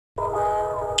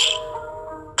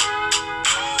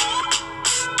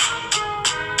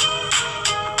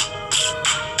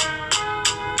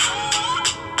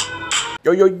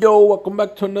Yo, yo, yo, welcome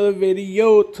back to another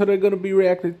video. Today gonna be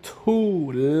reacting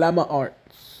to Llama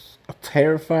Arts, a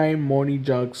terrifying morning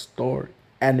jog story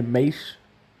animation.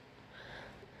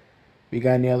 If you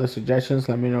got any other suggestions,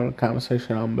 let me know in the comment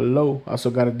section down below. Also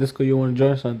got a Discord you wanna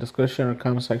join, so in the description or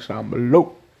comment section down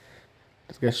below.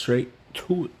 Let's get straight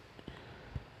to it.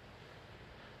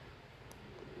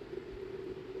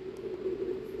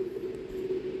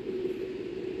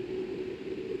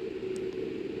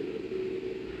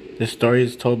 The story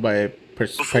is told by a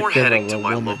perspective Before heading of to a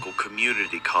my woman. local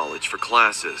community college for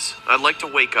classes, I'd like to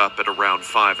wake up at around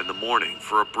 5 in the morning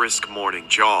for a brisk morning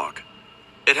jog.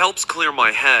 It helps clear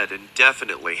my head and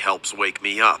definitely helps wake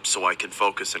me up so I can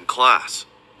focus in class.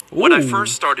 When I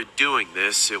first started doing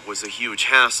this, it was a huge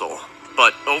hassle,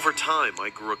 but over time I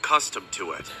grew accustomed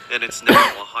to it, and it's now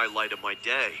a highlight of my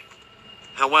day.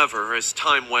 However, as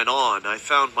time went on, I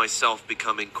found myself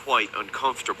becoming quite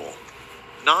uncomfortable.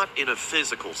 Not in a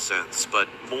physical sense, but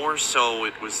more so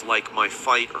it was like my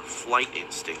fight or flight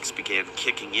instincts began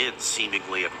kicking in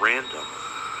seemingly at random.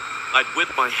 I'd whip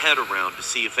my head around to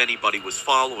see if anybody was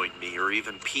following me or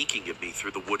even peeking at me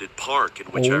through the wooded park in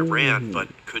which I ran, but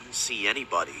couldn't see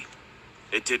anybody.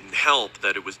 It didn't help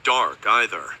that it was dark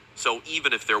either, so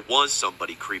even if there was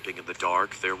somebody creeping in the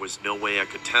dark, there was no way I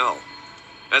could tell.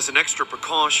 As an extra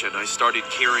precaution, I started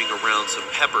carrying around some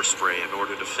pepper spray in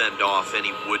order to fend off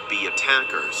any would-be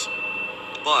attackers.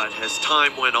 But as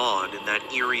time went on and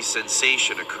that eerie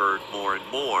sensation occurred more and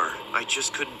more, I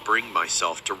just couldn't bring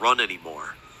myself to run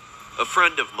anymore. A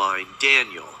friend of mine,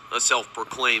 Daniel, a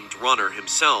self-proclaimed runner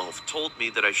himself, told me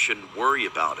that I shouldn't worry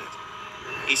about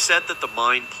it. He said that the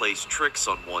mind plays tricks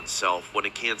on oneself when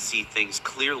it can't see things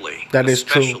clearly, That is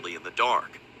true. especially in the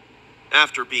dark.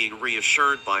 After being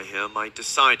reassured by him, I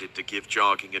decided to give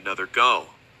jogging another go.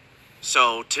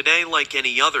 So, today, like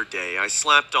any other day, I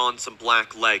slapped on some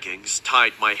black leggings,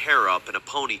 tied my hair up in a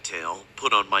ponytail,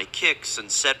 put on my kicks, and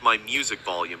set my music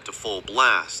volume to full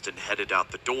blast and headed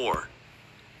out the door.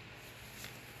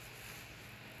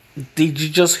 Did you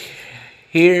just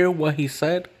hear what he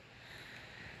said?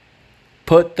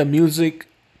 Put the music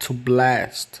to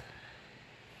blast.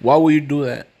 Why would you do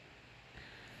that?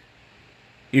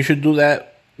 You should do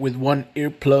that with one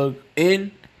earplug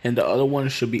in and the other one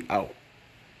should be out.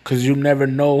 Cause you never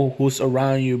know who's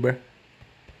around you, bruh.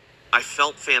 I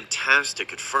felt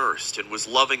fantastic at first and was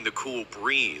loving the cool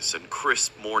breeze and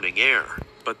crisp morning air.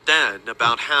 But then,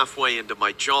 about halfway into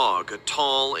my jog, a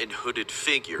tall and hooded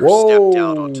figure stepped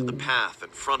out onto the path in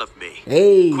front of me.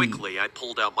 Hey. Quickly, I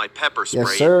pulled out my pepper spray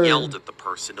Yes, sir. and yelled at the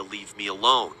person to leave me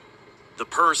alone. The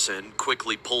person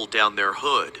quickly pulled down their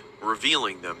hood,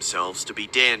 revealing themselves to be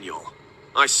Daniel.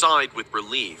 I sighed with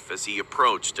relief as he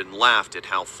approached and laughed at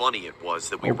how funny it was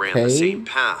that we ran the same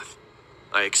path.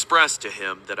 I expressed to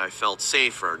him that I felt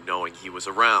safer knowing he was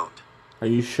around. Are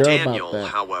you sure Daniel, about that?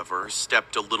 however,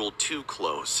 stepped a little too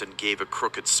close and gave a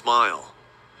crooked smile.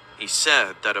 He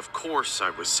said that of course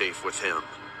I was safe with him,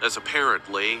 as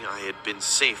apparently I had been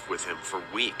safe with him for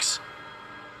weeks.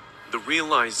 The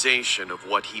realization of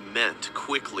what he meant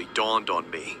quickly dawned on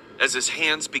me, as his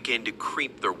hands began to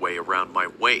creep their way around my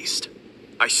waist.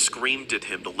 I screamed at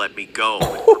him to let me go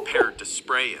and prepared to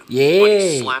spray him, but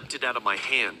he slapped it out of my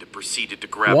hand and proceeded to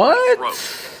grab my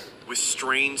throat. With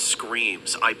strained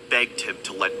screams, I begged him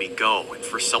to let me go and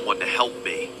for someone to help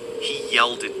me. He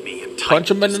yelled at me and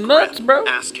Punch him in tightened the his nuts, grip, bro.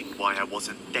 asking why I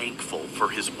wasn't thankful for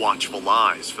his watchful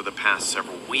eyes for the past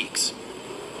several weeks.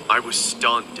 I was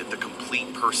stunned at the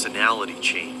complete personality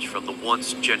change from the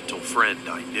once gentle friend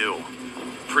I knew.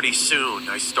 Pretty soon,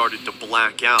 I started to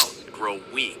black out and grow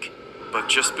weak. But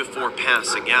just before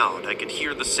passing out, I could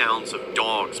hear the sounds of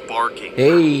dogs barking and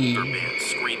an older man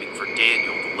screaming for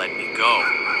Daniel to let me go.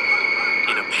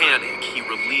 In a panic, he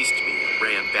released me and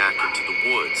ran back into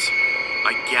the woods.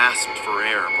 I gasped for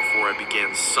air before I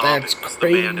began sobbing as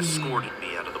the man escorted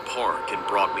me out of the park and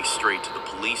brought me straight to the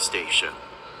police station.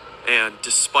 And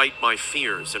despite my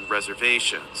fears and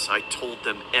reservations, I told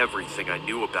them everything I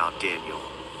knew about Daniel,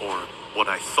 or what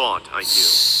I thought I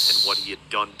knew, and what he had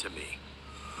done to me.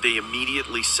 They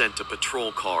immediately sent a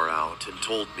patrol car out and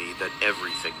told me that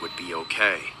everything would be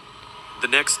okay. The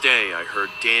next day, I heard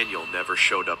Daniel never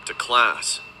showed up to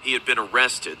class. He had been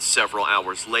arrested several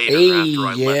hours later after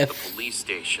I left the police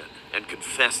station and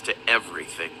confessed to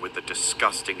everything with a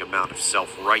disgusting amount of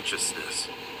self-righteousness.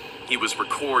 He was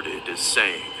recorded as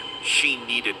saying, "She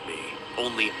needed me.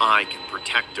 Only I can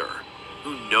protect her.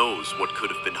 Who knows what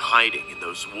could have been hiding in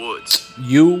those woods?"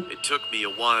 It took me a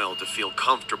while to feel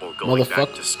comfortable going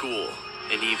back to school,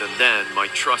 and even then, my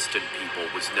trust in people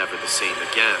was never the same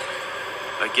again.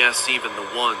 I guess even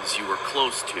the ones you were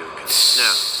close to can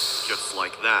snap, just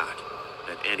like that,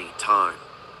 at any time.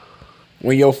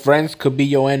 When your friends could be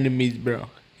your enemies, bro.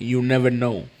 You never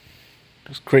know.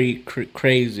 It's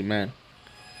crazy, man.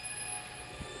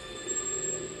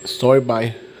 Story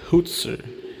by Hootser.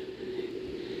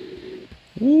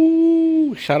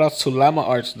 Woo! Shout out to Llama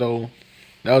Arts, though.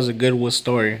 That was a good one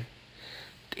story.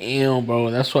 Damn, bro.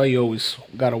 That's why you always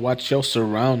gotta watch your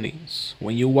surroundings.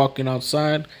 When you're walking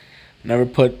outside, never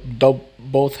put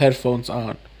both headphones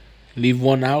on. Leave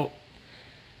one out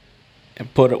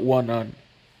and put one on.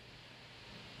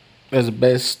 That's the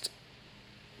best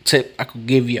tip I could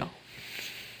give you.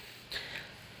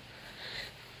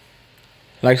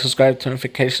 Like, subscribe, turn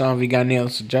notifications on. If you got any other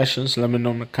suggestions, let me know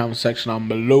in the comment section down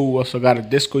below. Also got a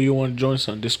Discord you want to join,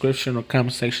 so in the description or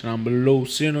comment section down below.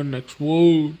 See you in the next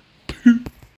one.